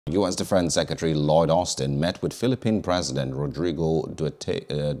U.S. Defense Secretary Lloyd Austin met with Philippine President Rodrigo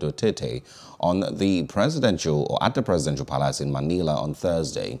Duterte at the presidential palace in Manila on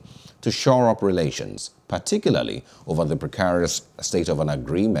Thursday to shore up relations, particularly over the precarious state of an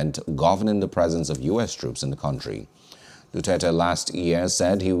agreement governing the presence of U.S. troops in the country. Duterte last year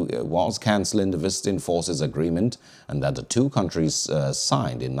said he was cancelling the Visiting Forces Agreement and that the two countries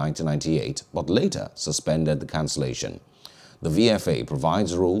signed in 1998, but later suspended the cancellation. The VFA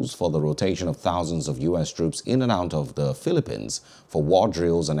provides rules for the rotation of thousands of U.S. troops in and out of the Philippines for war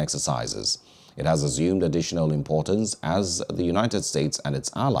drills and exercises. It has assumed additional importance as the United States and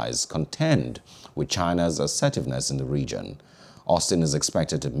its allies contend with China's assertiveness in the region. Austin is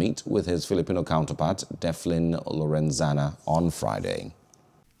expected to meet with his Filipino counterpart, Deflin Lorenzana, on Friday.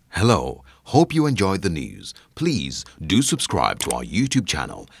 Hello, hope you enjoyed the news. Please do subscribe to our YouTube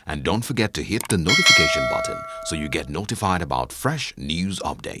channel and don't forget to hit the notification button so you get notified about fresh news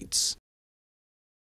updates.